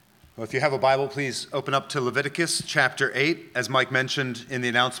Well, if you have a Bible, please open up to Leviticus chapter 8. As Mike mentioned in the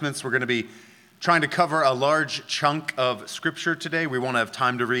announcements, we're going to be trying to cover a large chunk of Scripture today. We won't have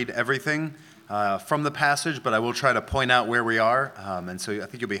time to read everything from the passage, but I will try to point out where we are. And so I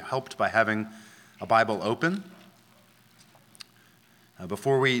think you'll be helped by having a Bible open.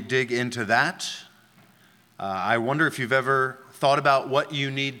 Before we dig into that, I wonder if you've ever thought about what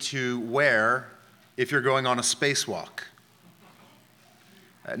you need to wear if you're going on a spacewalk.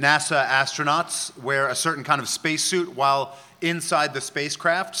 NASA astronauts wear a certain kind of spacesuit while inside the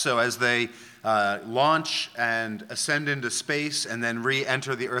spacecraft. So as they launch and ascend into space and then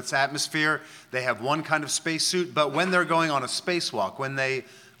re-enter the Earth's atmosphere, they have one kind of spacesuit. But when they're going on a spacewalk, when they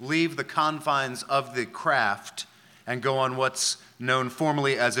leave the confines of the craft and go on what's known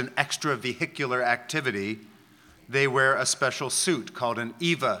formally as an extravehicular activity, they wear a special suit called an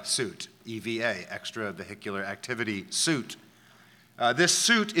EVA suit, EVA, extravehicular activity suit. This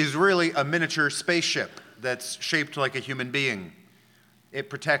suit is really a miniature spaceship that's shaped like a human being. It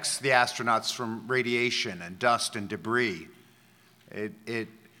protects the astronauts from radiation and dust and debris. It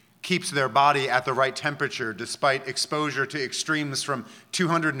keeps their body at the right temperature despite exposure to extremes from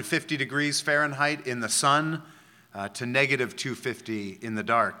 250 degrees Fahrenheit in the sun to negative 250 in the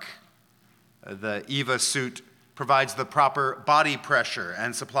dark. The EVA suit provides the proper body pressure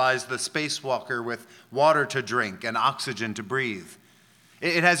and supplies the spacewalker with water to drink and oxygen to breathe.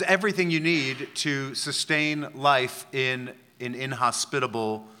 It has everything you need to sustain life in an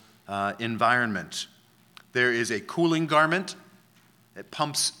inhospitable environment. There is a cooling garment. It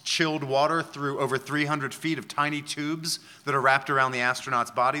pumps chilled water through over 300 feet of tiny tubes that are wrapped around the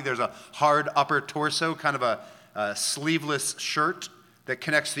astronaut's body. There's a hard upper torso, kind of a sleeveless shirt that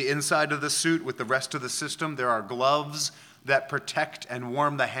connects the inside of the suit with the rest of the system. There are gloves that protect and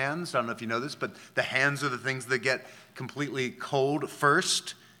warm the hands. I don't know if you know this, but the hands are the things that get completely cold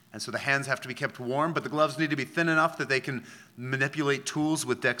first, and so the hands have to be kept warm, but the gloves need to be thin enough that they can manipulate tools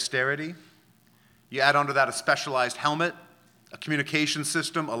with dexterity. You add onto that a specialized helmet, a communication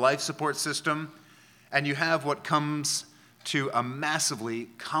system, a life support system, and you have what comes to a massively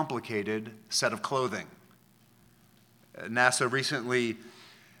complicated set of clothing. NASA recently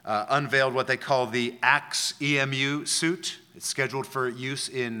unveiled what they call the AX EMU suit. It's scheduled for use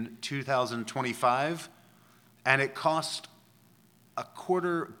in 2025, and it cost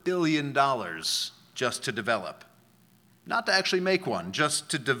 $250 million just to develop. Not to actually make one, just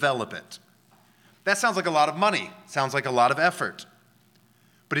to develop it. That sounds like a lot of money, sounds like a lot of effort.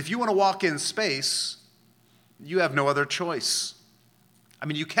 But if you want to walk in space, you have no other choice. I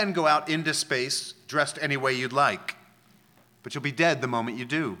mean, you can go out into space dressed any way you'd like, but you'll be dead the moment you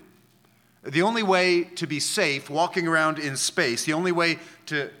do. The only way to be safe walking around in space, the only way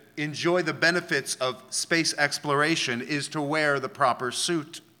to enjoy the benefits of space exploration is to wear the proper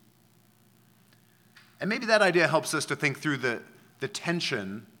suit. And maybe that idea helps us to think through the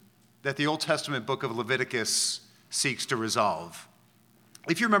tension that the Old Testament book of Leviticus seeks to resolve.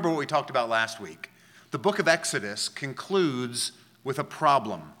 If you remember what we talked about last week, the book of Exodus concludes with a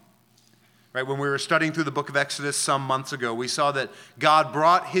problem. Right, when we were studying through the book of Exodus some months ago, we saw that God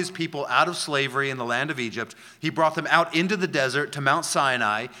brought his people out of slavery in the land of Egypt. He brought them out into the desert to Mount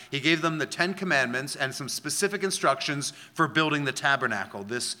Sinai. He gave them the 10 Commandments and some specific instructions for building the tabernacle,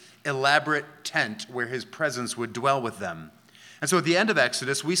 this elaborate tent where his presence would dwell with them. And so at the end of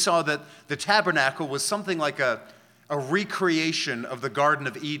Exodus, we saw that the tabernacle was something like a recreation of the Garden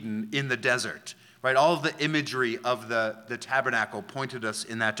of Eden in the desert. Right, all of the imagery of the tabernacle pointed us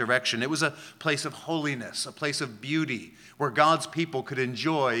in that direction. It was a place of holiness, a place of beauty, where God's people could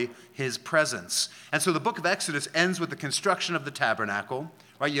enjoy his presence. And so the book of Exodus ends with the construction of the tabernacle.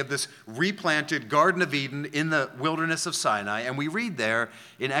 Right, you have this replanted Garden of Eden in the wilderness of Sinai, and we read there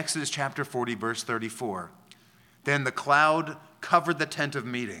in Exodus chapter 40, verse 34, "Then the cloud covered the tent of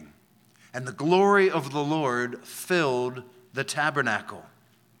meeting, and the glory of the Lord filled the tabernacle."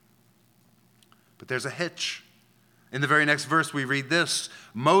 But there's a hitch. In the very next verse, we read this: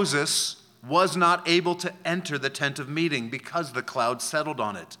 "Moses was not able to enter the tent of meeting because the cloud settled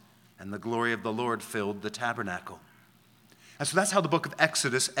on it, and the glory of the Lord filled the tabernacle." And so that's how the book of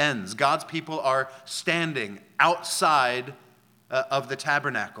Exodus ends. God's people are standing outside of the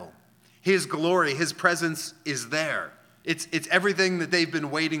tabernacle. His glory, his presence is there. It's everything that they've been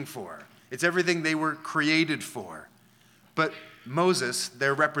waiting for. It's everything they were created for. But Moses,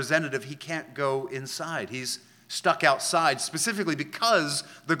 their representative, he can't go inside. He's stuck outside, specifically because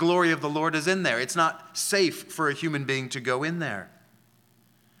the glory of the Lord is in there. It's not safe for a human being to go in there.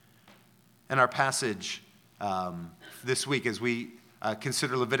 And our passage this week, as we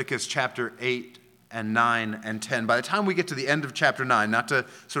consider Leviticus chapter 8, and 9 and 10. By the time we get to the end of chapter 9, not to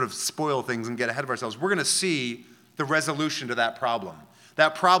sort of spoil things and get ahead of ourselves, we're going to see the resolution to that problem.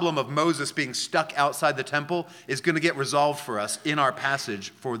 That problem of Moses being stuck outside the temple is going to get resolved for us in our passage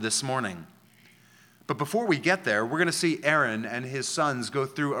for this morning. But before we get there, we're going to see Aaron and his sons go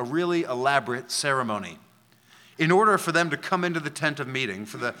through a really elaborate ceremony. In order for them to come into the tent of meeting,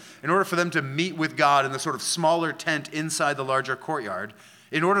 in order for them to meet with God in the sort of smaller tent inside the larger courtyard,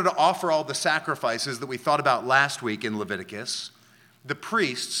 in order to offer all the sacrifices that we thought about last week in Leviticus, the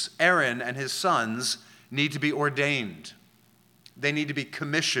priests, Aaron and his sons, need to be ordained. They need to be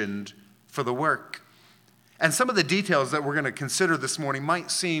commissioned for the work. And some of the details that we're going to consider this morning might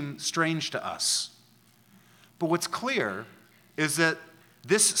seem strange to us. But what's clear is that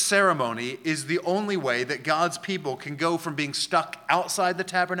this ceremony is the only way that God's people can go from being stuck outside the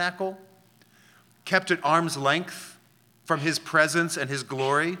tabernacle, kept at arm's length from his presence and his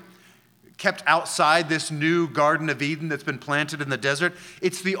glory, kept outside this new Garden of Eden that's been planted in the desert.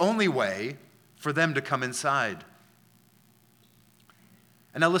 It's the only way for them to come inside.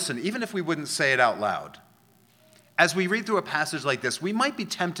 And now listen, even if we wouldn't say it out loud, as we read through a passage like this, we might be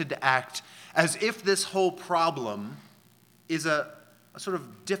tempted to act as if this whole problem is a sort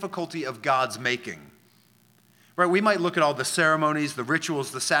of difficulty of God's making. Right? We might look at all the ceremonies, the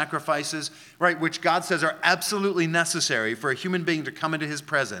rituals, the sacrifices, right, which God says are absolutely necessary for a human being to come into his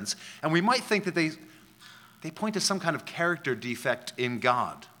presence, and we might think that they point to some kind of character defect in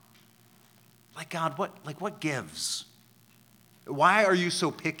God. Like, God, what gives? Why are you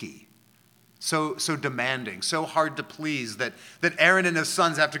so picky? So demanding, so hard to please that Aaron and his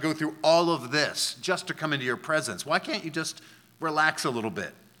sons have to go through all of this just to come into your presence? Why can't you just relax a little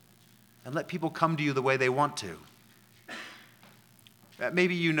bit and let people come to you the way they want to?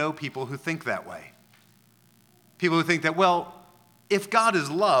 Maybe you know people who think that way. People who think that, well, if God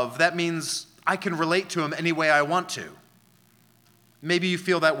is love, that means I can relate to him any way I want to. Maybe you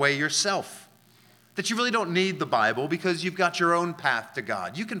feel that way yourself. That you really don't need the Bible because you've got your own path to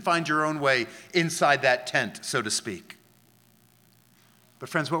God. You can find your own way inside that tent, so to speak. But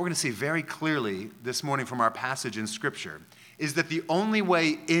friends, what we're going to see very clearly this morning from our passage in Scripture is that the only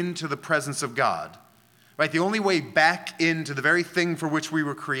way into the presence of God, right, the only way back into the very thing for which we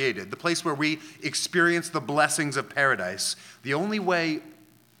were created, the place where we experience the blessings of paradise, the only way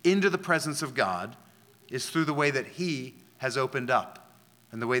into the presence of God is through the way that he has opened up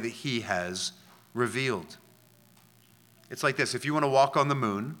and the way that he has revealed. It's like this. If you want to walk on the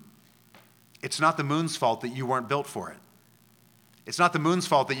moon, it's not the moon's fault that you weren't built for it. It's not the moon's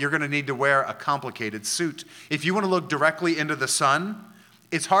fault that you're going to need to wear a complicated suit. If you want to look directly into the sun,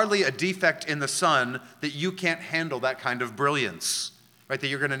 it's hardly a defect in the sun that you can't handle that kind of brilliance, right? That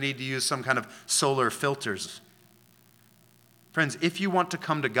you're going to need to use some kind of solar filters. Friends, if you want to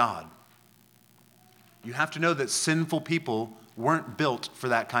come to God, you have to know that sinful people weren't built for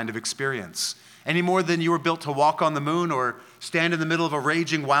that kind of experience, any more than you were built to walk on the moon or stand in the middle of a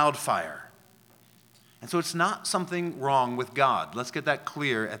raging wildfire. And so it's not something wrong with God. Let's get that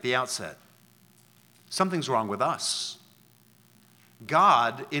clear at the outset. Something's wrong with us.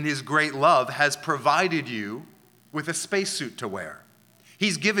 God, in his great love, has provided you with a spacesuit to wear.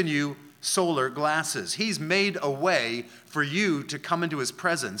 He's given you solar glasses. He's made a way for you to come into his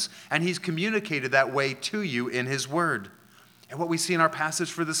presence, and he's communicated that way to you in his word. And what we see in our passage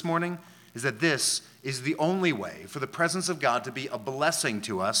for this morning is that this is the only way for the presence of God to be a blessing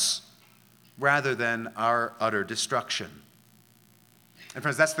to us rather than our utter destruction. And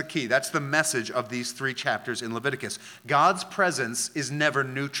friends, that's the key. That's the message of these 3 chapters in Leviticus. God's presence is never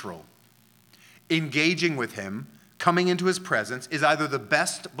neutral. Engaging with him, coming into his presence, is either the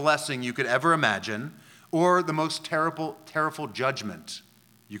best blessing you could ever imagine or the most terrible judgment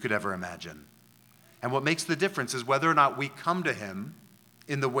you could ever imagine. And what makes the difference is whether or not we come to him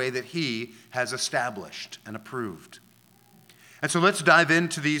in the way that he has established and approved. And so let's dive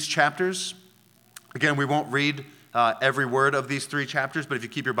into these chapters. Again, we won't read every word of these 3 chapters, but if you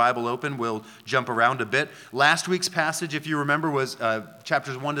keep your Bible open, we'll jump around a bit. Last week's passage, if you remember, was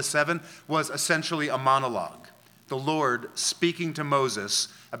chapters 1 to 7, was essentially a monologue. The Lord speaking to Moses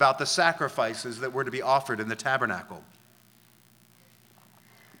about the sacrifices that were to be offered in the tabernacle.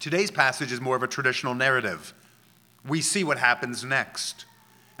 Today's passage is more of a traditional narrative. We see what happens next.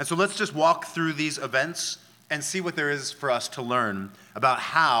 And so let's just walk through these events and see what there is for us to learn about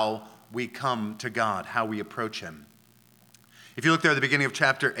how we come to God, how we approach him. If you look there at the beginning of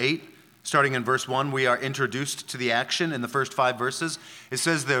chapter 8, starting in verse 1, we are introduced to the action in the first 5 verses. It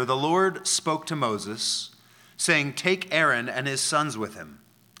says there, "The Lord spoke to Moses, saying, 'Take Aaron and his sons with him,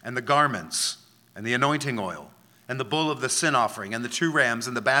 and the garments, and the anointing oil, and the bull of the sin offering, and the 2 rams,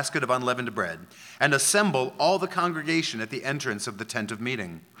 and the basket of unleavened bread, and assemble all the congregation at the entrance of the tent of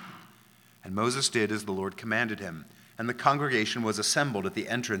meeting. And Moses did as the Lord commanded him, and the congregation was assembled at the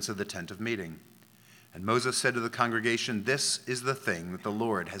entrance of the tent of meeting. And Moses said to the congregation, "This is the thing that the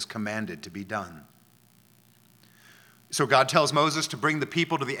Lord has commanded to be done." So God tells Moses to bring the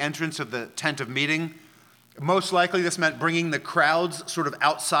people to the entrance of the tent of meeting. Most likely this meant bringing the crowds sort of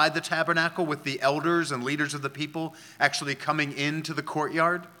outside the tabernacle with the elders and leaders of the people actually coming into the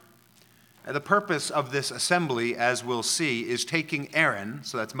courtyard. And the purpose of this assembly, as we'll see, is taking Aaron,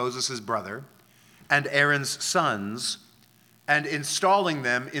 so that's Moses' brother, and Aaron's sons, and installing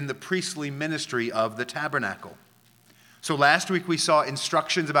them in the priestly ministry of the tabernacle. So last week we saw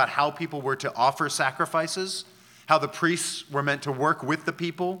instructions about how people were to offer sacrifices, how the priests were meant to work with the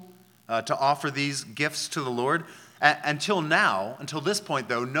people to offer these gifts to the Lord. Until this point,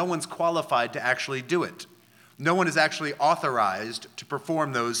 though, no one's qualified to actually do it. No one is actually authorized to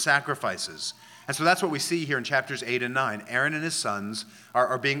perform those sacrifices. And so that's what we see here in chapters 8 and 9. Aaron and his sons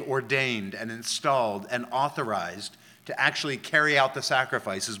are being ordained and installed and authorized to actually carry out the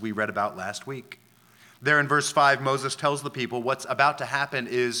sacrifices we read about last week. There in verse 5, Moses tells the people what's about to happen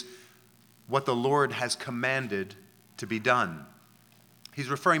is what the Lord has commanded to be done. He's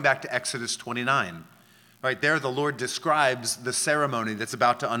referring back to Exodus 29. Right there, the Lord describes the ceremony that's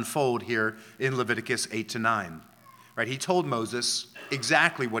about to unfold here in Leviticus 8 to 9. Right? He told Moses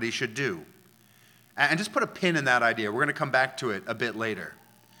exactly what he should do. And just put a pin in that idea. We're going to come back to it a bit later.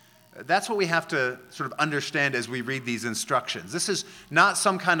 That's what we have to sort of understand as we read these instructions. This is not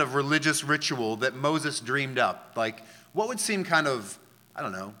some kind of religious ritual that Moses dreamed up. Like, what would seem kind of,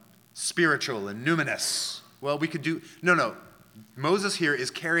 spiritual and numinous? Well, we could do, no. Moses here is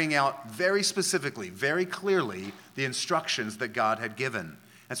carrying out very specifically, very clearly, the instructions that God had given.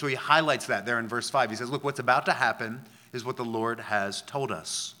 And so he highlights that there in verse 5. He says, look, what's about to happen is what the Lord has told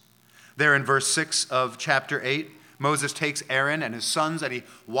us. There in verse 6 of chapter 8, Moses takes Aaron and his sons and he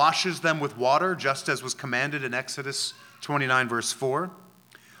washes them with water, just as was commanded in Exodus 29, verse 4.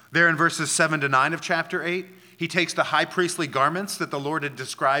 There in verses 7 to 9 of chapter 8, he takes the high priestly garments that the Lord had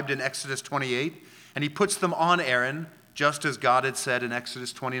described in Exodus 28, and he puts them on Aaron, just as God had said in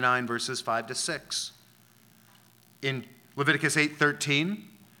Exodus 29, verses 5 to 6. In Leviticus 8:13,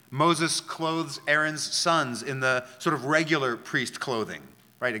 Moses clothes Aaron's sons in the sort of regular priest clothing.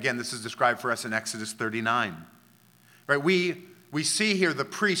 Right? Again, this is described for us in Exodus 39. Right? We see here the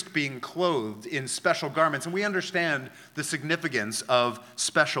priest being clothed in special garments, and we understand the significance of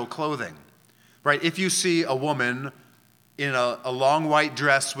special clothing. Right? If you see a woman in a long white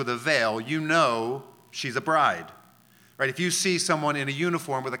dress with a veil, you know she's a bride. Right? If you see someone in a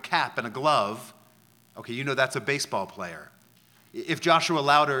uniform with a cap and a glove, okay, you know that's a baseball player. If Joshua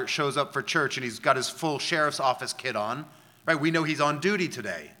Lauder shows up for church and he's got his full sheriff's office kit on, right, we know he's on duty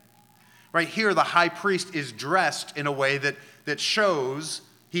today. Right here, the high priest is dressed in a way that shows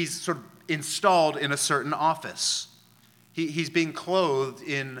he's sort of installed in a certain office. He's being clothed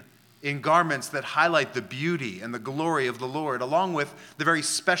in garments that highlight the beauty and the glory of the Lord, along with the very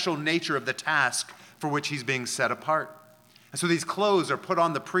special nature of the task for which he's being set apart. And so these clothes are put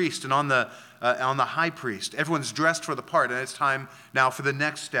on the priest and on the high priest. Everyone's dressed for the part, and it's time now for the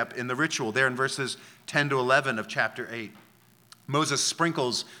next step in the ritual. There in verses 10 to 11 of chapter 8, Moses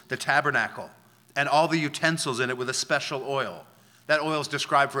sprinkles the tabernacle and all the utensils in it with a special oil. That oil is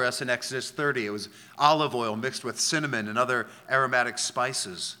described for us in Exodus 30. It was olive oil mixed with cinnamon and other aromatic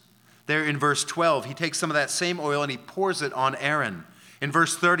spices. There in verse 12, he takes some of that same oil and he pours it on Aaron. In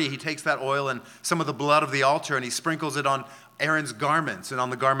verse 30, he takes that oil and some of the blood of the altar and he sprinkles it on Aaron's garments and on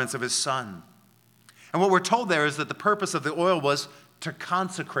the garments of his son. And what we're told there is that the purpose of the oil was to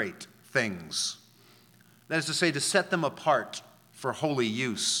consecrate things. That is to say, to set them apart for holy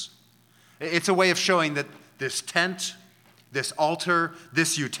use. It's a way of showing that this tent, this altar,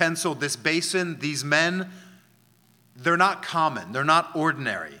 this utensil, this basin, these men, they're not common, they're not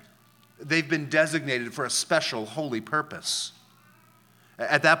ordinary. They've been designated for a special holy purpose.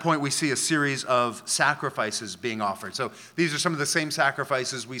 At that point, we see a series of sacrifices being offered. So these are some of the same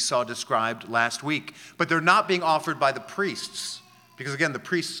sacrifices we saw described last week. But they're not being offered by the priests, because again, the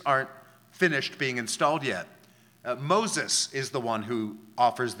priests aren't finished being installed yet. Moses is the one who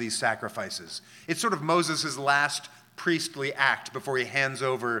offers these sacrifices. It's sort of Moses' last priestly act before he hands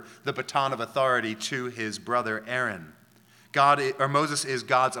over the baton of authority to his brother Aaron. Moses is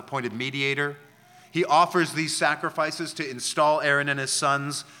God's appointed mediator. He offers these sacrifices to install Aaron and his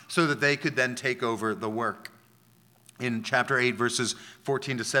sons so that they could then take over the work. In chapter 8, verses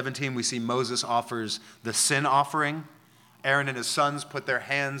 14 to 17, we see Moses offers the sin offering. Aaron and his sons put their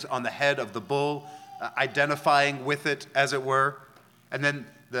hands on the head of the bull identifying with it, as it were. And then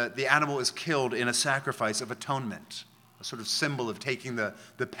the animal is killed in a sacrifice of atonement, a sort of symbol of taking the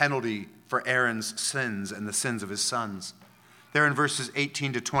penalty for Aaron's sins and the sins of his sons. There in verses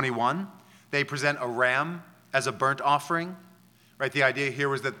 18 to 21, they present a ram as a burnt offering. Right? The idea here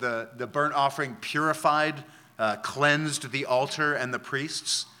was that the burnt offering purified, cleansed the altar and the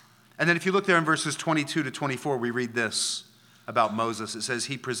priests. And then if you look there in verses 22 to 24, we read this about Moses. It says,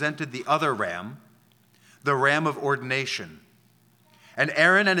 he presented the other ram, the ram of ordination. And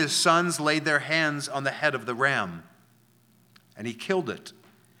Aaron and his sons laid their hands on the head of the ram, and he killed it.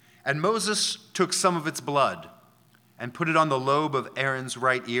 And Moses took some of its blood and put it on the lobe of Aaron's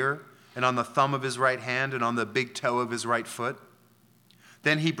right ear, and on the thumb of his right hand, and on the big toe of his right foot.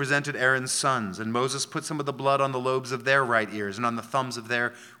 Then he presented Aaron's sons, and Moses put some of the blood on the lobes of their right ears, and on the thumbs of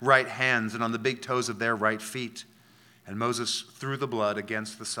their right hands, and on the big toes of their right feet. And Moses threw the blood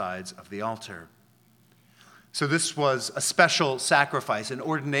against the sides of the altar. So this was a special sacrifice, an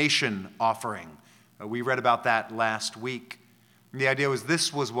ordination offering. We read about that last week. And the idea was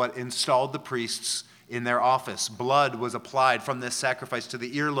this was what installed the priests in their office. Blood was applied from this sacrifice to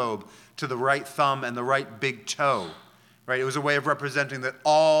the earlobe, to the right thumb, and the right big toe. Right? It was a way of representing that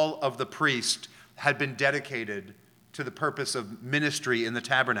all of the priests had been dedicated to the purpose of ministry in the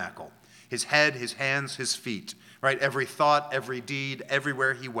tabernacle. His head, his hands, his feet. Right? Every thought, every deed,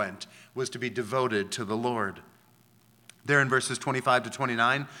 everywhere he went was to be devoted to the Lord. There in verses 25 to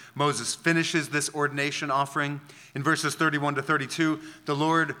 29, Moses finishes this ordination offering. In verses 31 to 32, the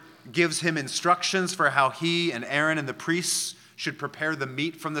Lord gives him instructions for how he and Aaron and the priests should prepare the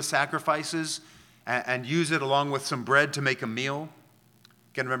meat from the sacrifices and use it along with some bread to make a meal.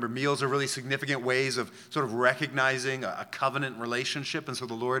 Again, remember, meals are really significant ways of sort of recognizing a covenant relationship. And so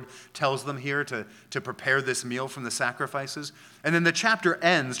the Lord tells them here to prepare this meal from the sacrifices. And then the chapter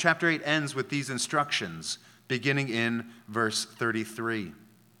 8 ends with these instructions, beginning in verse 33.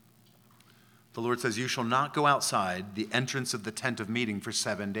 The Lord says, you shall not go outside the entrance of the tent of meeting for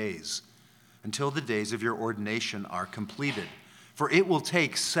 7 days, until the days of your ordination are completed. For it will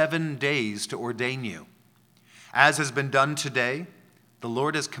take 7 days to ordain you. As has been done today, the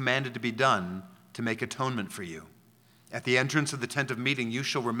Lord has commanded to be done to make atonement for you. At the entrance of the tent of meeting, you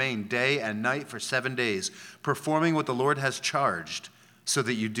shall remain day and night for 7 days, performing what the Lord has charged, so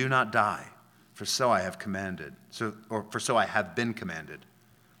that you do not die. For so I have been commanded.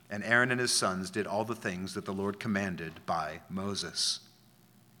 And Aaron and his sons did all the things that the Lord commanded by Moses.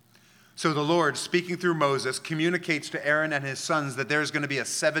 So the Lord, speaking through Moses, communicates to Aaron and his sons that there's going to be a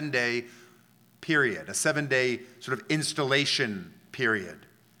 7-day period, a 7-day sort of installation period.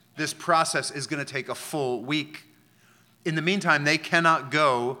 This process is going to take a full week. In the meantime, they cannot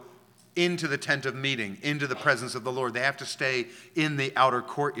go into the tent of meeting, into the presence of the Lord. They have to stay in the outer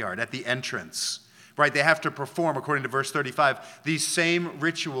courtyard at the entrance. Right? They have to perform, according to verse 35, these same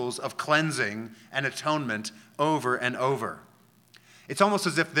rituals of cleansing and atonement over and over. It's almost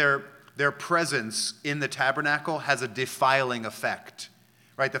as if their presence in the tabernacle has a defiling effect.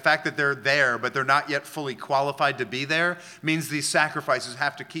 Right? The fact that they're there, but they're not yet fully qualified to be there, means these sacrifices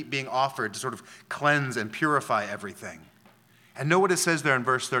have to keep being offered to sort of cleanse and purify everything. And know what it says there in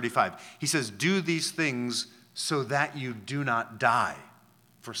verse 35. He says, do these things so that you do not die,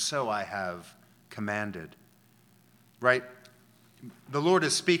 for so I have commanded. Right? The Lord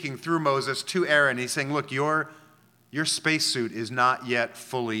is speaking through Moses to Aaron. He's saying, look, your spacesuit is not yet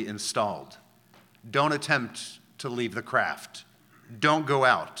fully installed. Don't attempt to leave the craft. Don't go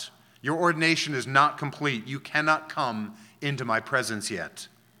out. Your ordination is not complete. You cannot come into my presence yet.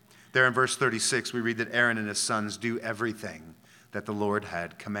 There in verse 36, we read that Aaron and his sons do everything that the Lord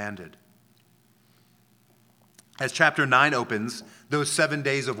had commanded. As chapter 9 opens, those 7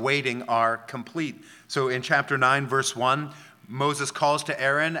 days of waiting are complete. So in chapter 9, verse 1, Moses calls to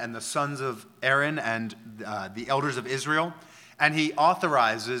Aaron and the sons of Aaron and the elders of Israel, and he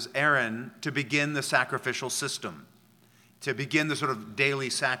authorizes Aaron to begin the sacrificial system, to begin the sort of daily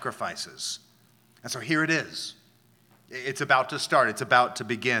sacrifices. And so here it is. It's about to start. It's about to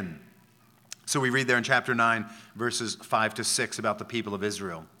begin. So we read there in chapter 9, verses 5 to 6 about the people of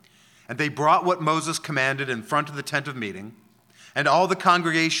Israel. And they brought what Moses commanded in front of the tent of meeting, and all the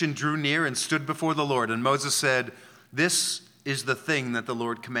congregation drew near and stood before the Lord. And Moses said, this is the thing that the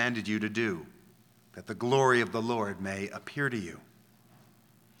Lord commanded you to do, that the glory of the Lord may appear to you.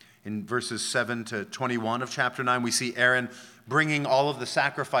 In verses 7 to 21 of chapter 9, we see Aaron bringing all of the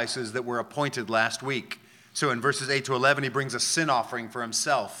sacrifices that were appointed last week. So in verses 8 to 11, he brings a sin offering for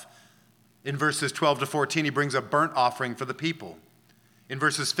himself. In verses 12 to 14, he brings a burnt offering for the people. In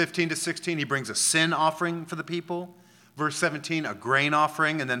verses 15 to 16, he brings a sin offering for the people, Verse 17, a grain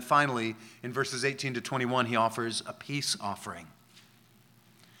offering. And then finally, in verses 18 to 21, he offers a peace offering.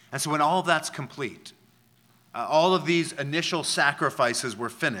 And so when all of that's complete, all of these initial sacrifices were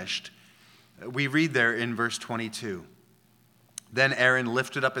finished, we read there in verse 22, then Aaron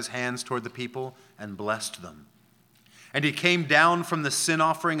lifted up his hands toward the people and blessed them. And he came down from the sin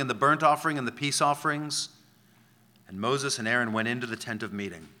offering and the burnt offering and the peace offerings. And Moses and Aaron went into the tent of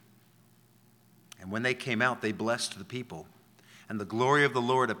meeting. And when they came out, they blessed the people. And the glory of the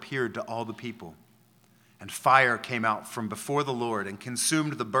Lord appeared to all the people. And fire came out from before the Lord and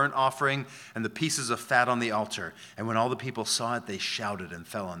consumed the burnt offering and the pieces of fat on the altar. And when all the people saw it, they shouted and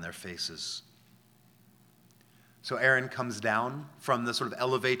fell on their faces. So Aaron comes down from the sort of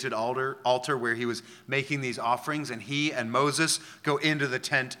elevated altar where he was making these offerings, and he and Moses go into the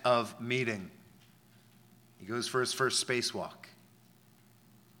tent of meeting. He goes for his first spacewalk.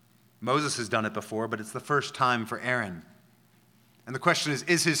 Moses has done it before, but it's the first time for Aaron. And the question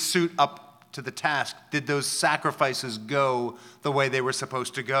is his suit up to the task? Did those sacrifices go the way they were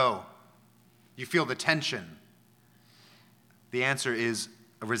supposed to go? You feel the tension. The answer is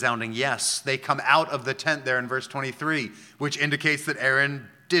a resounding yes. They come out of the tent there in verse 23, which indicates that Aaron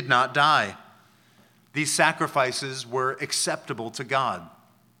did not die. These sacrifices were acceptable to God.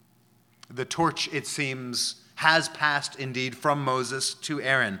 The torch, it seems, has passed indeed from Moses to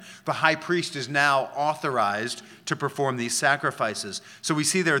Aaron. The high priest is now authorized to perform these sacrifices. So we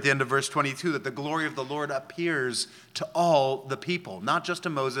see there at the end of verse 22 that the glory of the Lord appears to all the people, not just to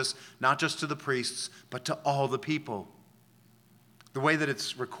Moses, not just to the priests, but to all the people. The way that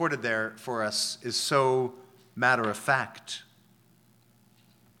it's recorded there for us is so matter of fact.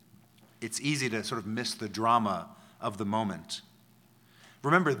 It's easy to sort of miss the drama of the moment.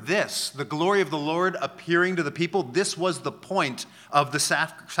 Remember this, the glory of the Lord appearing to the people, this was the point of the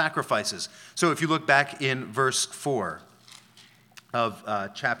sacrifices. So if you look back in verse 4 of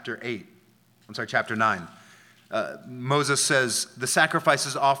chapter 9, Moses says, the sacrifice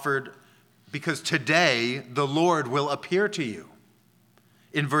is offered because today the Lord will appear to you.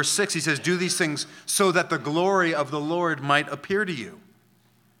 In verse 6, he says, do these things so that the glory of the Lord might appear to you.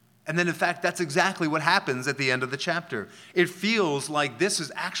 And then, in fact, that's exactly what happens at the end of the chapter. It feels like this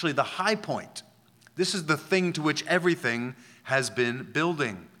is actually the high point. This is the thing to which everything has been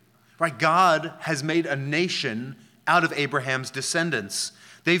building. Right? God has made a nation out of Abraham's descendants.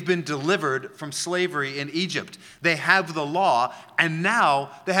 They've been delivered from slavery in Egypt. They have the law, and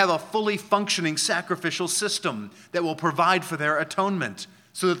now they have a fully functioning sacrificial system that will provide for their atonement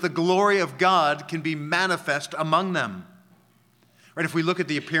so that the glory of God can be manifest among them. Right, if we look at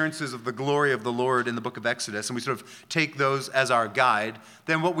the appearances of the glory of the Lord in the book of Exodus and we sort of take those as our guide,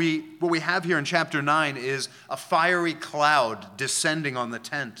 then what we have here in chapter 9 is a fiery cloud descending on the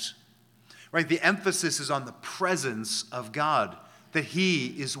tent. Right, the emphasis is on the presence of God, that he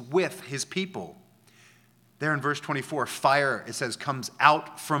is with his people. There in verse 24, fire, it says, comes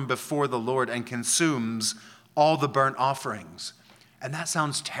out from before the Lord and consumes all the burnt offerings. And that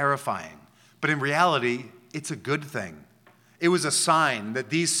sounds terrifying, but in reality, it's a good thing. It was a sign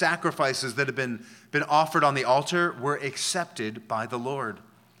that these sacrifices that had been offered on the altar were accepted by the Lord.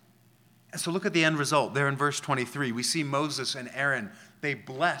 And so look at the end result. There in verse 23, we see Moses and Aaron. They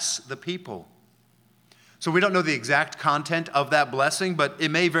bless the people. So we don't know the exact content of that blessing, but it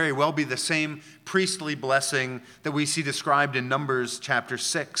may very well be the same priestly blessing that we see described in Numbers chapter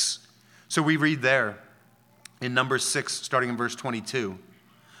 6. So we read there in Numbers 6, starting in verse 22.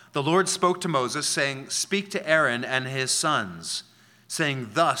 The Lord spoke to Moses, saying, speak to Aaron and his sons,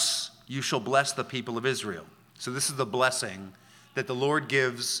 saying, thus you shall bless the people of Israel. So this is the blessing that the Lord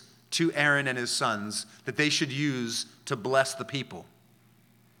gives to Aaron and his sons that they should use to bless the people.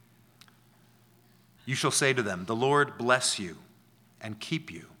 You shall say to them, the Lord bless you and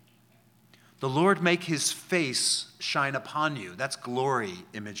keep you. The Lord make his face shine upon you. That's glory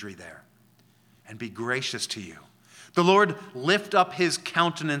imagery there. And be gracious to you. The Lord lift up his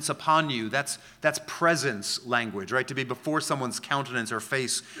countenance upon you. That's presence language, right? To be before someone's countenance or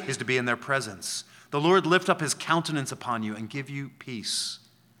face is to be in their presence. The Lord lift up his countenance upon you and give you peace.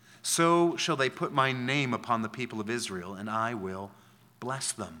 So shall they put my name upon the people of Israel, and I will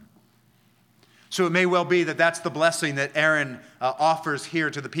bless them. So it may well be that that's the blessing that Aaron offers here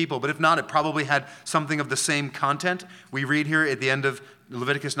to the people. But if not, it probably had something of the same content. We read here at the end of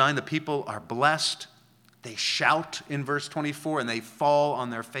Leviticus 9, the people are blessed. They shout in verse 24, and they fall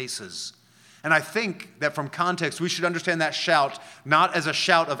on their faces. And I think that from context, we should understand that shout not as a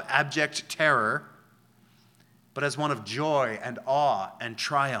shout of abject terror, but as one of joy and awe and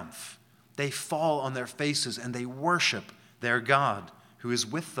triumph. They fall on their faces, and they worship their God who is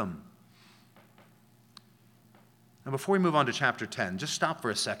with them. Now, before we move on to chapter 10, just stop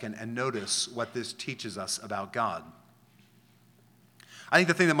for a second and notice what this teaches us about God. I think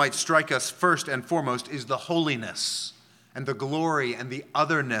the thing that might strike us first and foremost is the holiness and the glory and the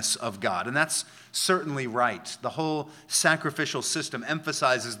otherness of God. And that's certainly right. The whole sacrificial system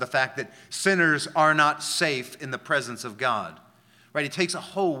emphasizes the fact that sinners are not safe in the presence of God. Right? It takes a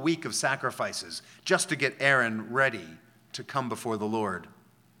whole week of sacrifices just to get Aaron ready to come before the Lord.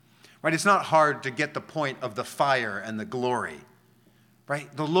 Right? It's not hard to get the point of the fire and the glory.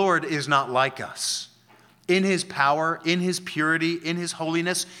 Right? The Lord is not like us. In his power, in his purity, in his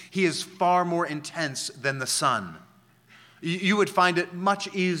holiness, he is far more intense than the sun. You would find it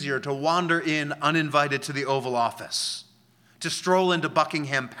much easier to wander in uninvited to the Oval Office, to stroll into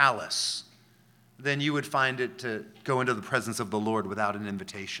Buckingham Palace, than you would find it to go into the presence of the Lord without an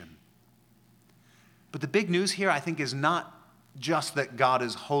invitation. But the big news here, I think, is not just that God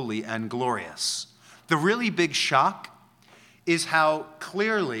is holy and glorious. The really big shock is how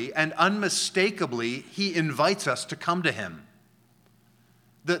clearly and unmistakably he invites us to come to him.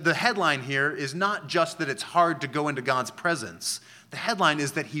 The headline here is not just that it's hard to go into God's presence. The headline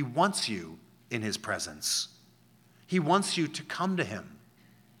is that he wants you in his presence. He wants you to come to him.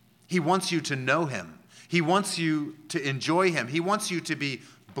 He wants you to know him. He wants you to enjoy him. He wants you to be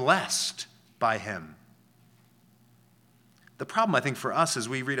blessed by him. The problem, I think, for us as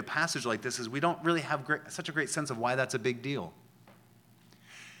we read a passage like this is we don't really have such a great sense of why that's a big deal.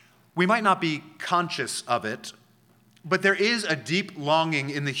 We might not be conscious of it, but there is a deep longing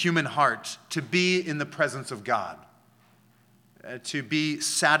in the human heart to be in the presence of God, to be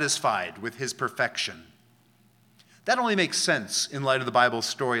satisfied with his perfection. That only makes sense in light of the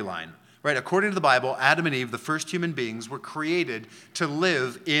Bible's storyline. Right? According to the Bible, Adam and Eve, the first human beings, were created to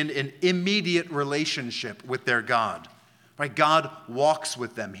live in an immediate relationship with their God. Right? God walks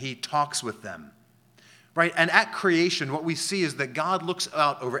with them. He talks with them. Right? And at creation, what we see is that God looks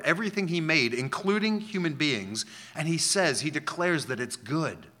out over everything he made, including human beings, and he declares that it's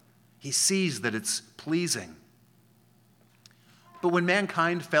good. He sees that it's pleasing. But when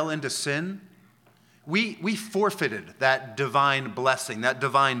mankind fell into sin, we forfeited that divine blessing, that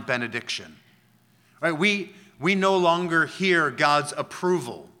divine benediction. Right? We no longer hear God's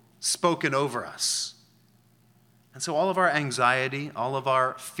approval spoken over us. And so all of our anxiety, all of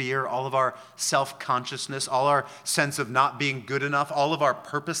our fear, all of our self-consciousness, all our sense of not being good enough, all of our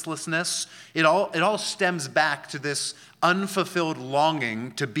purposelessness, it all stems back to this unfulfilled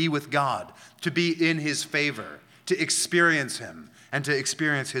longing to be with God, to be in his favor, to experience him, and to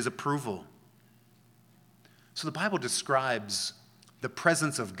experience his approval. So the Bible describes the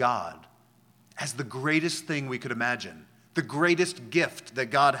presence of God as the greatest thing we could imagine, the greatest gift that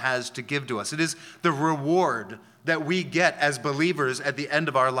God has to give to us. It is the reward that we get as believers at the end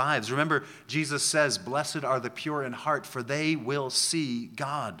of our lives. Remember, Jesus says, "Blessed are the pure in heart, for they will see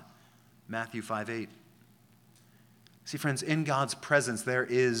God." Matthew 5:8. See, friends, in God's presence there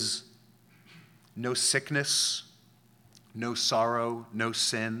is no sickness, no sorrow, no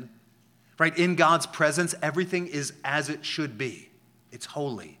sin. Right? In God's presence, everything is as it should be. It's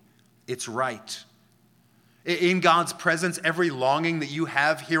holy. It's right. In God's presence, every longing that you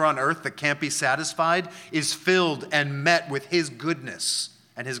have here on earth that can't be satisfied is filled and met with his goodness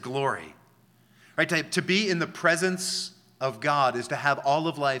and his glory. Right? To be in the presence of God is to have all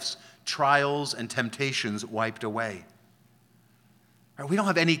of life's trials and temptations wiped away. Right? We don't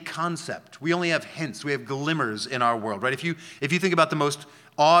have any concept. We only have hints. We have glimmers in our world. Right? If you think about the most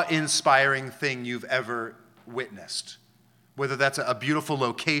awe-inspiring thing you've ever witnessed, whether that's a beautiful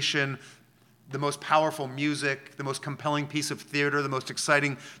location, the most powerful music, the most compelling piece of theater, the most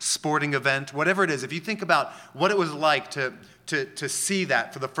exciting sporting event, whatever it is, if you think about what it was like to see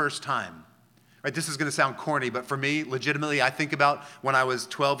that for the first time, right? This is going to sound corny, but for me, legitimately, I think about when I was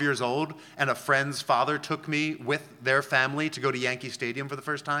 12 years old and a friend's father took me with their family to go to Yankee Stadium for the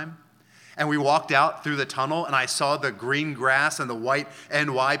first time. And we walked out through the tunnel, and I saw the green grass and the white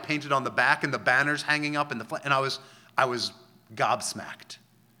NY painted on the back and the banners hanging up, and I was gobsmacked,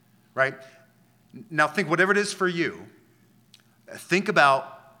 right? Now think, whatever it is for you, think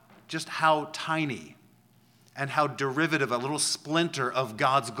about just how tiny and how derivative, a little splinter of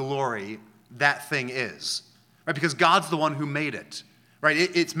God's glory that thing is, right? Because God's the one who made it, right?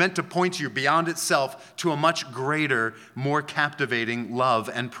 It's meant to point you beyond itself to a much greater, more captivating love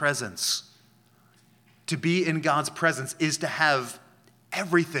and presence. To be in God's presence is to have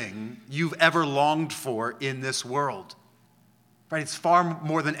everything you've ever longed for in this world. Right? It's far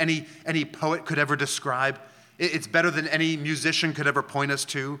more than any poet could ever describe. It's better than any musician could ever point us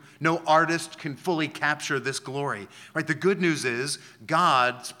to. No artist can fully capture this glory, right? The good news is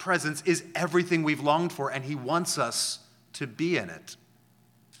God's presence is everything we've longed for, and he wants us to be in it.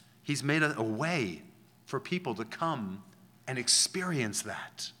 He's made a way for people to come and experience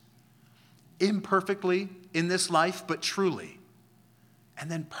that. Imperfectly in this life, but truly.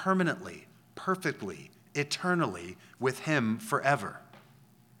 And then permanently, perfectly, eternally with him forever.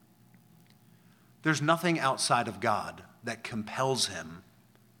 There's nothing outside of God that compels him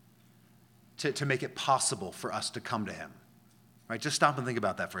to make it possible for us to come to him. Right? Just stop and think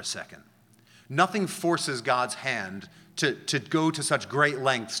about that for a second. Nothing forces God's hand to go to such great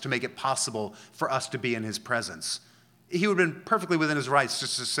lengths to make it possible for us to be in his presence. He would have been perfectly within his rights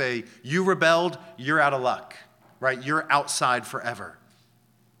just to say, you rebelled, you're out of luck. Right? You're outside forever.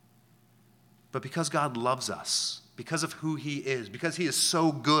 But because God loves us, because of who he is, because he is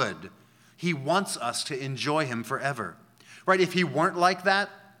so good, he wants us to enjoy him forever. Right? If he weren't like that,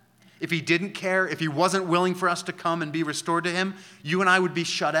 if he didn't care, if he wasn't willing for us to come and be restored to him, you and I would be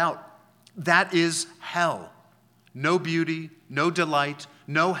shut out. That is hell. No beauty, no delight,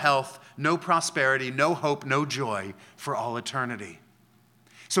 no health, no prosperity, no hope, no joy for all eternity.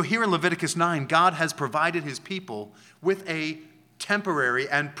 So here in Leviticus 9, God has provided his people with a temporary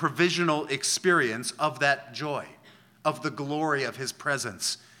and provisional experience of that joy, of the glory of his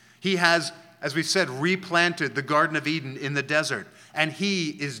presence. He has, as we said, replanted the Garden of Eden in the desert, and he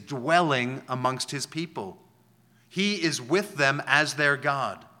is dwelling amongst his people. He is with them as their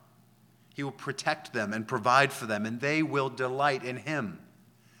God. He will protect them and provide for them, and they will delight in him.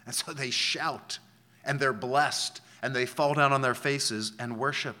 And so they shout, and they're blessed, and they fall down on their faces and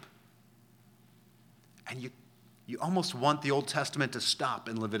worship. And you almost want the Old Testament to stop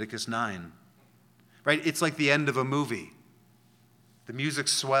in Leviticus 9. Right? It's like the end of a movie. The music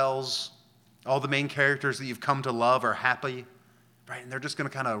swells. All the main characters that you've come to love are happy. Right? And they're just going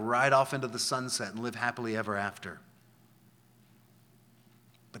to kind of ride off into the sunset and live happily ever after.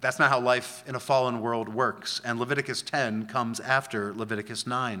 But that's not how life in a fallen world works. And Leviticus 10 comes after Leviticus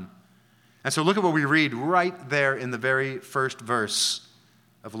 9. And so look at what we read right there in the very first verse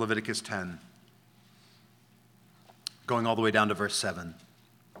of Leviticus 10. Going all the way down to verse 7.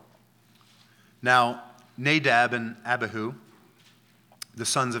 Now, Nadab and Abihu, the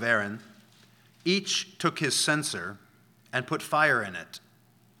sons of Aaron, each took his censer and put fire in it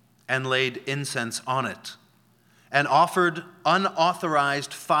and laid incense on it and offered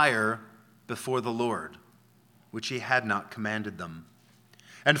unauthorized fire before the Lord, which he had not commanded them.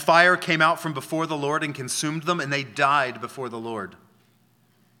 And fire came out from before the Lord and consumed them, and they died before the Lord.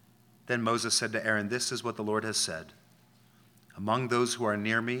 Then Moses said to Aaron, "This is what the Lord has said. Among those who are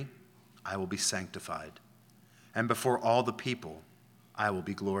near me, I will be sanctified, and before all the people, I will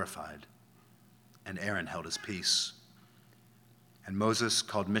be glorified." And Aaron held his peace. And Moses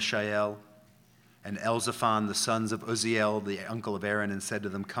called Mishael and Elzaphan, the sons of Uzziel, the uncle of Aaron, and said to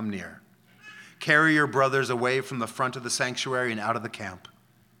them, "Come near. Carry your brothers away from the front of the sanctuary and out of the camp."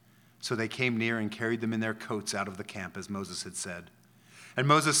 So they came near and carried them in their coats out of the camp, as Moses had said. And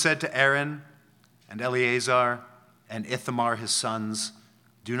Moses said to Aaron and Eleazar and Ithamar his sons,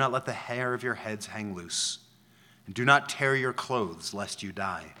 "Do not let the hair of your heads hang loose, and do not tear your clothes, lest you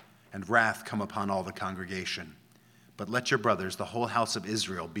die, and wrath come upon all the congregation. But let your brothers, the whole house of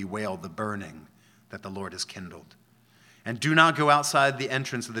Israel, bewail the burning that the Lord has kindled. And do not go outside the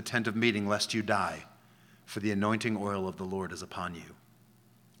entrance of the tent of meeting, lest you die, for the anointing oil of the Lord is upon you."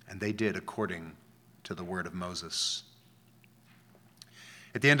 And they did according to the word of Moses.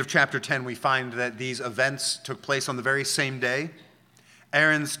 At the end of chapter 10, we find that these events took place on the very same day.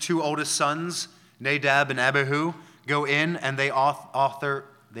 Aaron's two oldest sons, Nadab and Abihu, go in and they offer,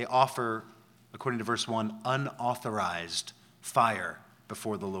 according to verse 1, unauthorized fire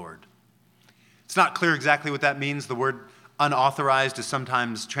before the Lord. It's not clear exactly what that means. The word unauthorized is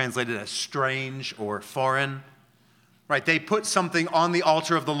sometimes translated as strange or foreign. Right? They put something on the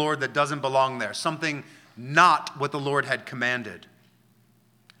altar of the Lord that doesn't belong there, something not what the Lord had commanded.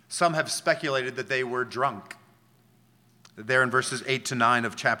 Some have speculated that they were drunk. There in verses 8 to 9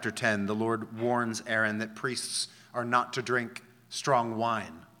 of chapter 10, the Lord warns Aaron that priests are not to drink strong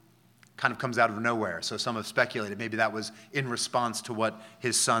wine. Kind of comes out of nowhere, so some have speculated maybe that was in response to what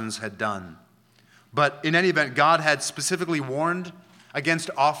his sons had done. But in any event, God had specifically warned against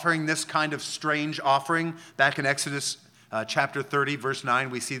offering this kind of strange offering. Back in Exodus chapter 30, verse 9,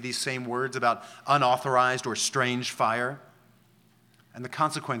 we see these same words about unauthorized or strange fire. And the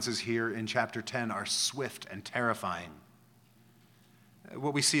consequences here in chapter 10 are swift and terrifying.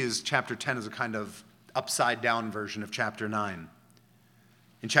 What we see is chapter 10 is a kind of upside-down version of chapter 9.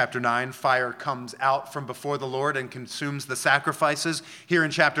 In chapter 9, fire comes out from before the Lord and consumes the sacrifices. Here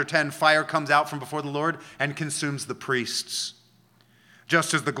in chapter 10, fire comes out from before the Lord and consumes the priests.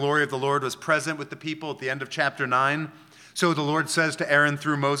 Just as the glory of the Lord was present with the people at the end of chapter 9, so the Lord says to Aaron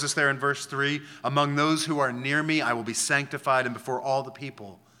through Moses there in verse 3, among those who are near me, I will be sanctified, and before all the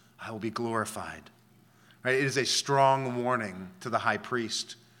people, I will be glorified. Right? It is a strong warning to the high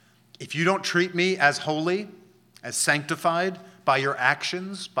priest. If you don't treat me as holy, as sanctified by your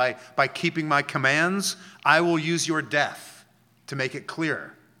actions, by keeping my commands, I will use your death to make it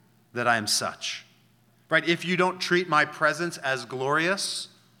clear that I am such. Right? If you don't treat my presence as glorious,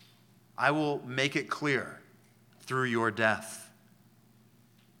 I will make it clear through your death.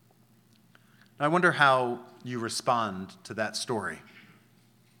 Now, I wonder how you respond to that story.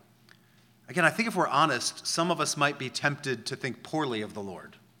 Again, I think if we're honest, some of us might be tempted to think poorly of the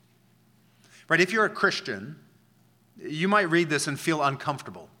Lord. Right? If you're a Christian, you might read this and feel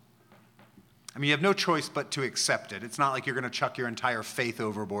uncomfortable. I mean, you have no choice but to accept it. It's not like you're going to chuck your entire faith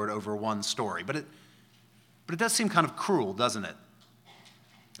overboard over one story. But it does seem kind of cruel, doesn't it?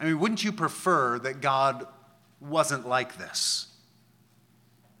 I mean, wouldn't you prefer that God wasn't like this?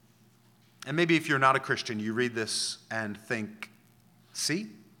 And maybe if you're not a Christian, you read this and think, see?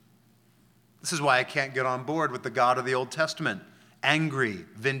 This is why I can't get on board with the God of the Old Testament. Angry,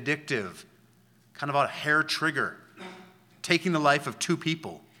 vindictive, kind of a hair trigger, taking the life of two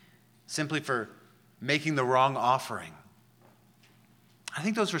people simply for making the wrong offering. I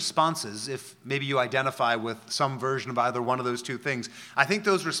think those responses, if maybe you identify with some version of either one of those two things, I think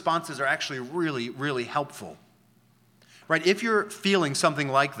those responses are actually really, really helpful. Right? If you're feeling something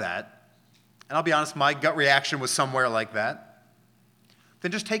like that, and I'll be honest, my gut reaction was somewhere like that,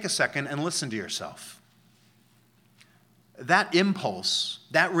 then just take a second and listen to yourself. That impulse,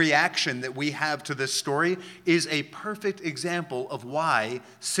 that reaction that we have to this story is a perfect example of why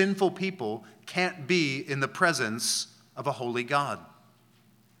sinful people can't be in the presence of a holy God.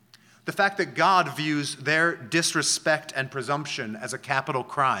 The fact that God views their disrespect and presumption as a capital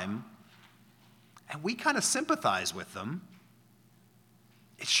crime, and we kind of sympathize with them,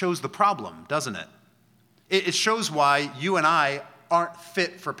 it shows the problem, doesn't it? It shows why you and I aren't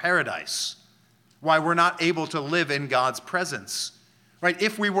fit for paradise, why we're not able to live in God's presence. Right?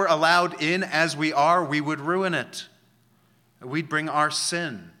 If we were allowed in as we are, we would ruin it. We'd bring our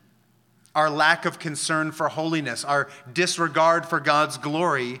sin, our lack of concern for holiness, our disregard for God's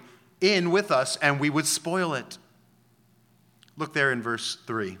glory in with us, and we would spoil it. Look there in verse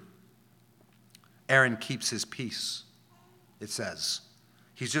 3. Aaron keeps his peace, it says.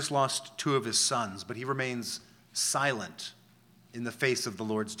 He's just lost two of his sons, but he remains silent in the face of the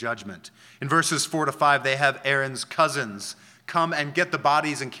Lord's judgment. In verses 4 to 5, they have Aaron's cousins come and get the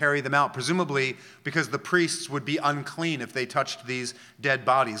bodies and carry them out, presumably because the priests would be unclean if they touched these dead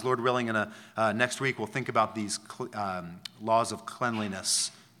bodies. Lord willing, next week we'll think about these laws of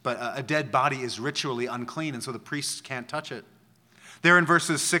cleanliness. But a dead body is ritually unclean, and so the priests can't touch it. There in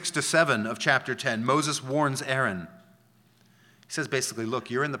verses 6 to 7 of chapter 10, Moses warns Aaron. He says basically, look,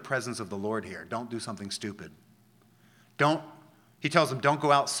 you're in the presence of the Lord here. Don't do something stupid. He tells him, don't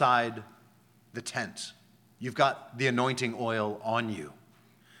go outside the tent. You've got the anointing oil on you.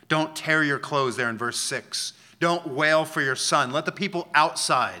 Don't tear your clothes there in verse 6. Don't wail for your son. Let the people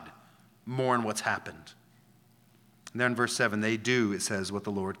outside mourn what's happened. And then in verse 7, they do, it says, what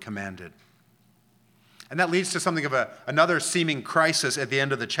the Lord commanded. And that leads to something of another seeming crisis at the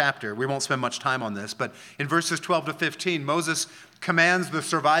end of the chapter. We won't spend much time on this, but in verses 12 to 15, Moses commands the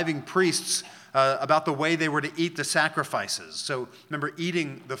surviving priests about the way they were to eat the sacrifices. So remember,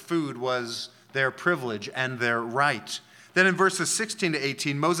 eating the food was their privilege and their right. Then in verses 16 to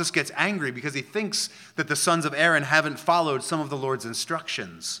 18, Moses gets angry because he thinks that the sons of Aaron haven't followed some of the Lord's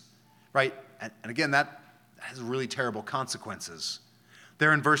instructions. Right? And again, that has really terrible consequences.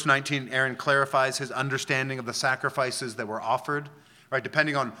 There in verse 19, Aaron clarifies his understanding of the sacrifices that were offered. Right,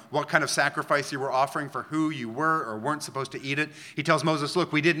 depending on what kind of sacrifice you were offering for who you were or weren't supposed to eat it. He tells Moses,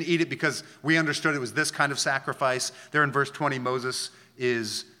 look, we didn't eat it because we understood it was this kind of sacrifice. There in verse 20, Moses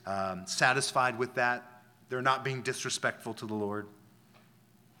is satisfied with that. They're not being disrespectful to the Lord.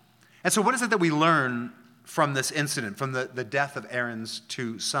 And so what is it that we learn from this incident, from the death of Aaron's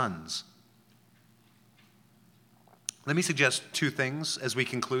two sons? Let me suggest two things as we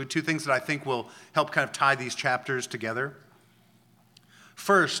conclude, two things that I think will help kind of tie these chapters together.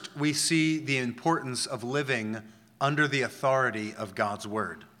 First, we see the importance of living under the authority of God's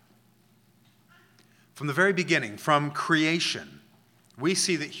word. From the very beginning, from creation, we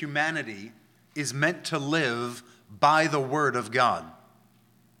see that humanity is meant to live by the word of God.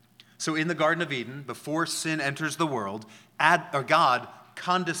 So in the Garden of Eden, before sin enters the world, God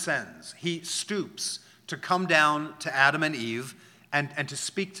condescends. He stoops to come down to Adam and Eve and to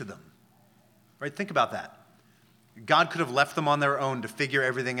speak to them. Right? Think about that. God could have left them on their own to figure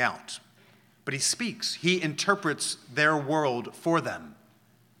everything out. But he speaks. He interprets their world for them.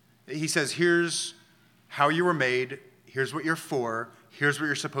 He says, here's how you were made. Here's what you're for. Here's what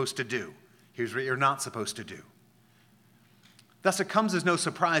you're supposed to do. Here's what you're not supposed to do. Thus, it comes as no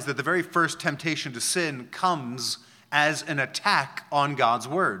surprise that the very first temptation to sin comes as an attack on God's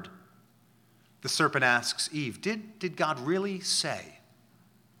word. The serpent asks Eve, did God really say?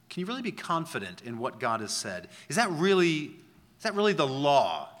 Can you really be confident in what God has said? Is that really the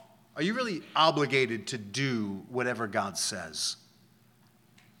law? Are you really obligated to do whatever God says?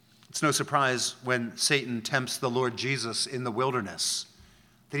 It's no surprise when Satan tempts the Lord Jesus in the wilderness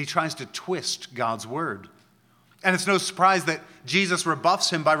that he tries to twist God's word. And it's no surprise that Jesus rebuffs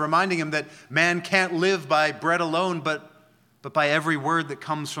him by reminding him that man can't live by bread alone, but by every word that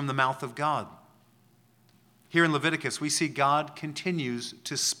comes from the mouth of God. Here in Leviticus, we see God continues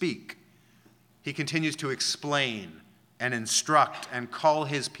to speak. He continues to explain and instruct and call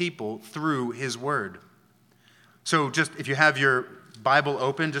his people through his word. So just if you have your Bible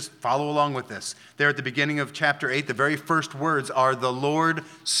open, just follow along with this. There at the beginning of chapter 8, the very first words are, the Lord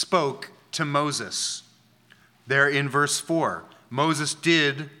spoke to Moses. There in verse 4, Moses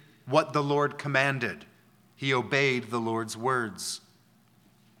did what the Lord commanded. He obeyed the Lord's words.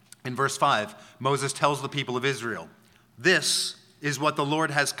 In verse 5, Moses tells the people of Israel, this is what the Lord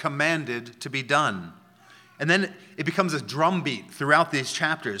has commanded to be done. And then it becomes a drumbeat throughout these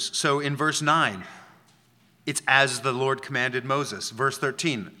chapters. So in verse 9, it's as the Lord commanded Moses. Verse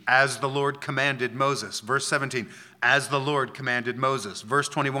 13, as the Lord commanded Moses. Verse 17, as the Lord commanded Moses. Verse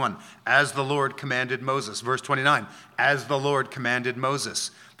 21, as the Lord commanded Moses. Verse 29, as the Lord commanded Moses.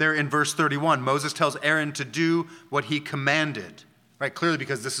 There in verse 31, Moses tells Aaron to do what he commanded. Right, clearly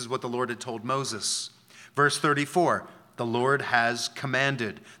because this is what the Lord had told Moses. Verse 34, the Lord has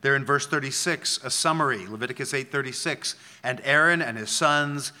commanded. There in verse 36, a summary, Leviticus 8:36, and Aaron and his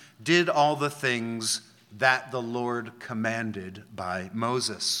sons did all the things that the Lord commanded by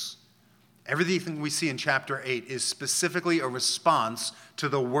Moses. Everything we see in chapter 8 is specifically a response to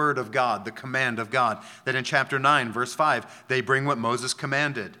the word of God, the command of God. That in chapter 9, verse 5, they bring what Moses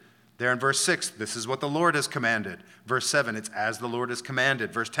commanded. There in verse 6, this is what the Lord has commanded. Verse 7, it's as the Lord has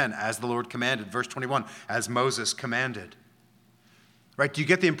commanded. Verse 10, as the Lord commanded. Verse 21, as Moses commanded. Right? Do you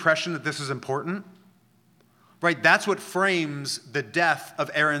get the impression that this is important? Right? That's what frames the death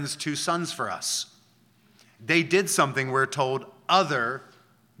of Aaron's two sons for us. They did something, we're told, other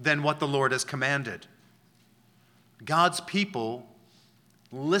than what the Lord has commanded. God's people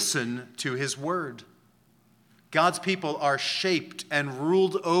listen to his word. God's people are shaped and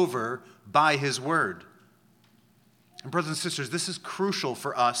ruled over by his word. And brothers and sisters, this is crucial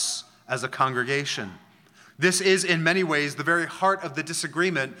for us as a congregation. This is, in many ways, the very heart of the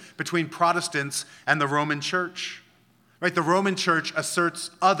disagreement between Protestants and the Roman Church. Right? The Roman Church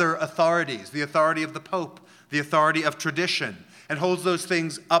asserts other authorities, the authority of the Pope, the authority of tradition, and holds those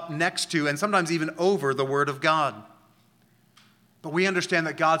things up next to and sometimes even over the Word of God. But we understand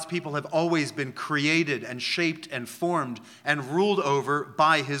that God's people have always been created and shaped and formed and ruled over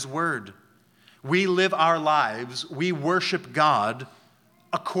by his word. We live our lives, we worship God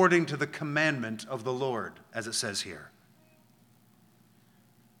according to the commandment of the Lord, as it says here.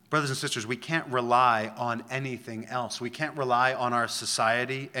 Brothers and sisters, we can't rely on anything else. We can't rely on our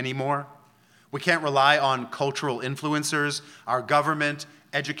society anymore. We can't rely on cultural influencers, our government,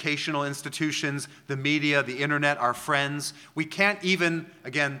 educational institutions, the media, the internet, our friends. We can't even,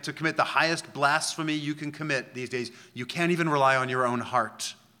 again, to commit the highest blasphemy you can commit these days, you can't even rely on your own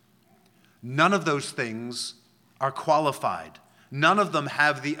heart. None of those things are qualified. None of them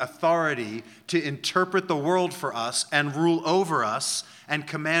have the authority to interpret the world for us and rule over us and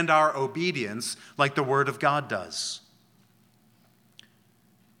command our obedience like the Word of God does.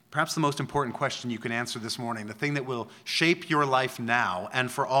 Perhaps the most important question you can answer this morning, the thing that will shape your life now and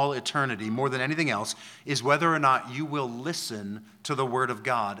for all eternity more than anything else, is whether or not you will listen to the Word of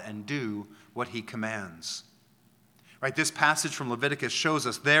God and do what he commands. Right? This passage from Leviticus shows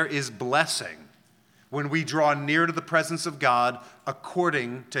us there is blessing when we draw near to the presence of God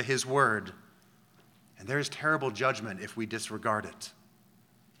according to his word. And there is terrible judgment if we disregard it.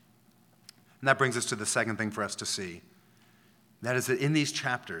 And that brings us to the second thing for us to see. That is that in these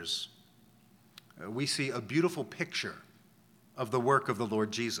chapters, we see a beautiful picture of the work of the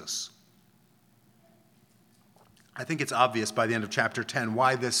Lord Jesus. I think it's obvious by the end of chapter 10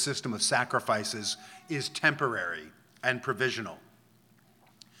 why this system of sacrifices is temporary and provisional.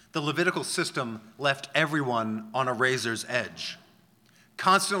 The Levitical system left everyone on a razor's edge.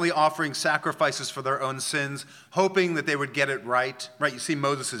 constantly offering sacrifices for their own sins, hoping that they would get it right. Right? You see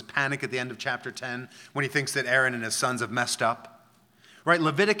Moses' panic at the end of chapter 10 when he thinks that Aaron and his sons have messed up. Right?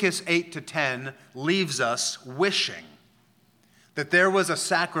 Leviticus 8 to 10 leaves us wishing that there was a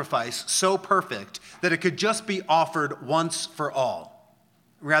sacrifice so perfect that it could just be offered once for all,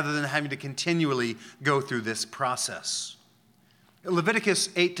 rather than having to continually go through this process. Leviticus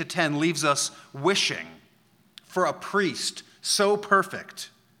 8 to 10 leaves us wishing for a priest so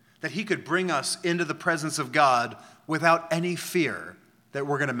perfect that he could bring us into the presence of God without any fear that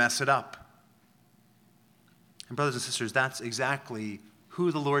we're going to mess it up. And brothers and sisters, that's exactly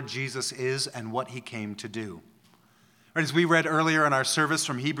who the Lord Jesus is and what he came to do. Right, as we read earlier in our service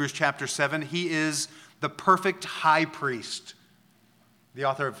from Hebrews chapter 7, he is the perfect high priest. The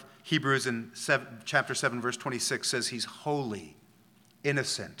author of Hebrews in chapter 7, verse 26 says he's holy,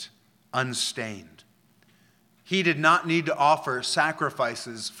 innocent, unstained. He did not need to offer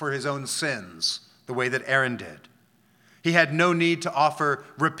sacrifices for his own sins the way that Aaron did. He had no need to offer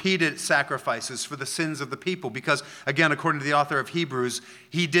repeated sacrifices for the sins of the people because, again, according to the author of Hebrews,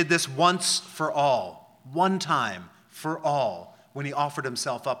 he did this once for all, one time for all, when he offered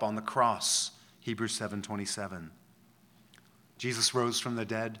himself up on the cross, Hebrews 7:27. Jesus rose from the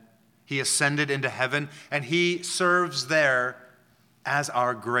dead. He ascended into heaven, and he serves there as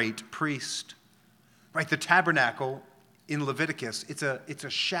our great priest. Right, the tabernacle in Leviticus, it's a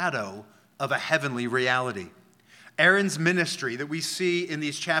shadow of a heavenly reality. Aaron's ministry that we see in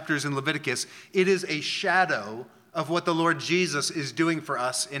these chapters in Leviticus, it is a shadow of what the Lord Jesus is doing for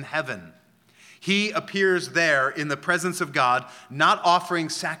us in heaven. He appears there in the presence of God, not offering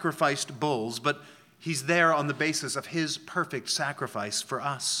sacrificed bulls, but he's there on the basis of his perfect sacrifice for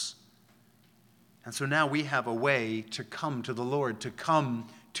us. And so now we have a way to come to the Lord, to come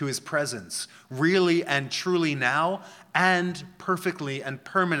to his presence, really and truly now, and perfectly and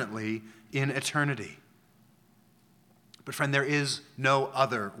permanently in eternity. But friend, there is no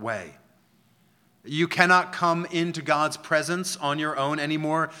other way. You cannot come into God's presence on your own any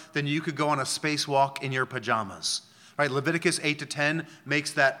more than you could go on a spacewalk in your pajamas. Right? Leviticus 8 to 10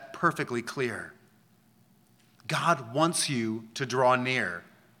 makes that perfectly clear. God wants you to draw near,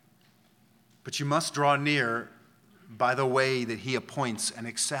 but you must draw near by the way that he appoints and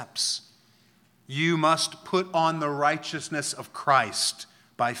accepts. You must put on the righteousness of Christ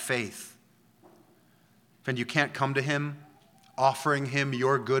by faith. Friend, you can't come to him offering him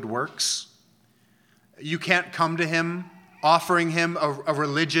your good works. You can't come to him offering him a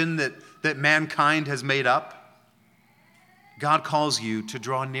religion that mankind has made up. God calls you to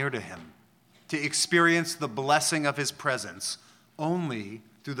draw near to him, to experience the blessing of his presence only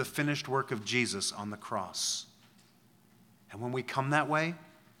through the finished work of Jesus on the cross. And when we come that way,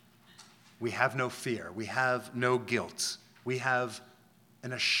 we have no fear. We have no guilt. We have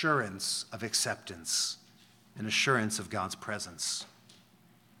an assurance of acceptance, an assurance of God's presence.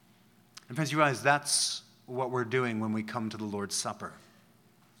 And friends, you realize that's what we're doing when we come to the Lord's Supper.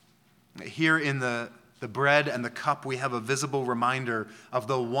 Here in the bread and the cup, we have a visible reminder of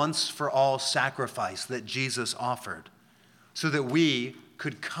the once-for-all sacrifice that Jesus offered so that we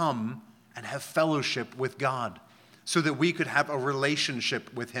could come and have fellowship with God, so that we could have a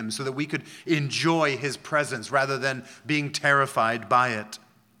relationship with him, so that we could enjoy his presence rather than being terrified by it.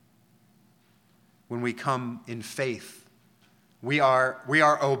 When we come in faith, we are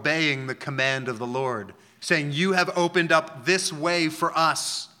obeying the command of the Lord, saying, you have opened up this way for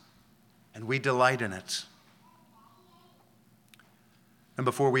us, and we delight in it. And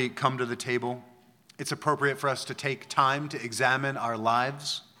before we come to the table, it's appropriate for us to take time to examine our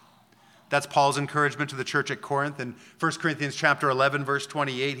lives. That's Paul's encouragement to the church at Corinth. In 1 Corinthians chapter 11, verse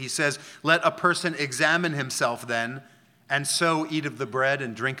 28, he says, let a person examine himself then, and so eat of the bread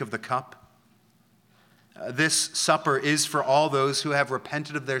and drink of the cup. This supper is for all those who have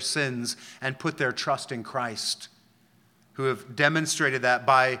repented of their sins and put their trust in Christ, who have demonstrated that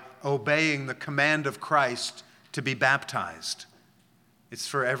by obeying the command of Christ to be baptized. It's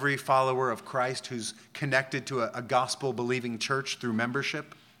for every follower of Christ who's connected to a gospel-believing church through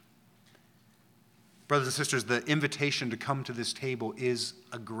membership. Brothers and sisters, the invitation to come to this table is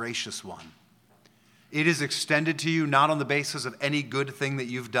a gracious one. It is extended to you not on the basis of any good thing that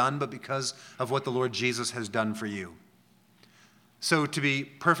you've done, but because of what the Lord Jesus has done for you. So to be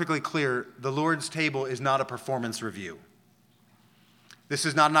perfectly clear, the Lord's table is not a performance review. This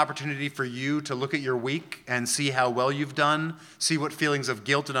is not an opportunity for you to look at your week and see how well you've done, see what feelings of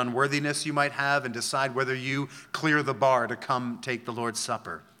guilt and unworthiness you might have, and decide whether you clear the bar to come take the Lord's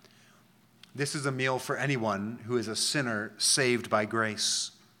Supper. This is a meal for anyone who is a sinner saved by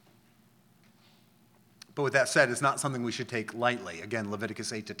grace. But with that said, it's not something we should take lightly. Again,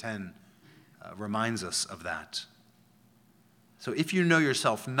 Leviticus 8 to 10 reminds us of that. So if you know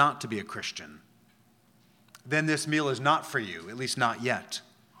yourself not to be a Christian, then this meal is not for you, at least not yet.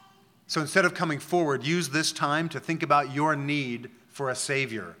 So instead of coming forward, use this time to think about your need for a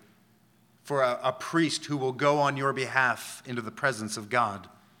Savior, for a priest who will go on your behalf into the presence of God.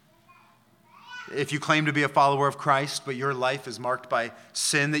 If you claim to be a follower of Christ, but your life is marked by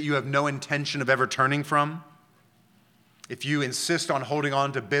sin that you have no intention of ever turning from, if you insist on holding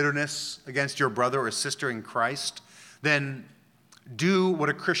on to bitterness against your brother or sister in Christ, then do what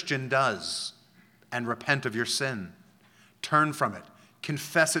a Christian does and repent of your sin. Turn from it.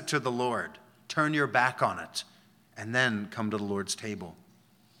 Confess it to the Lord. Turn your back on it, and then come to the Lord's table.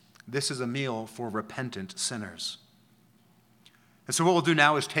 This is a meal for repentant sinners. And so what we'll do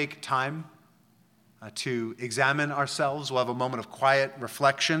now is take time to examine ourselves. We'll have a moment of quiet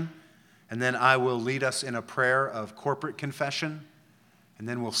reflection, and then I will lead us in a prayer of corporate confession, and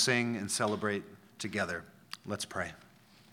then we'll sing and celebrate together. Let's pray.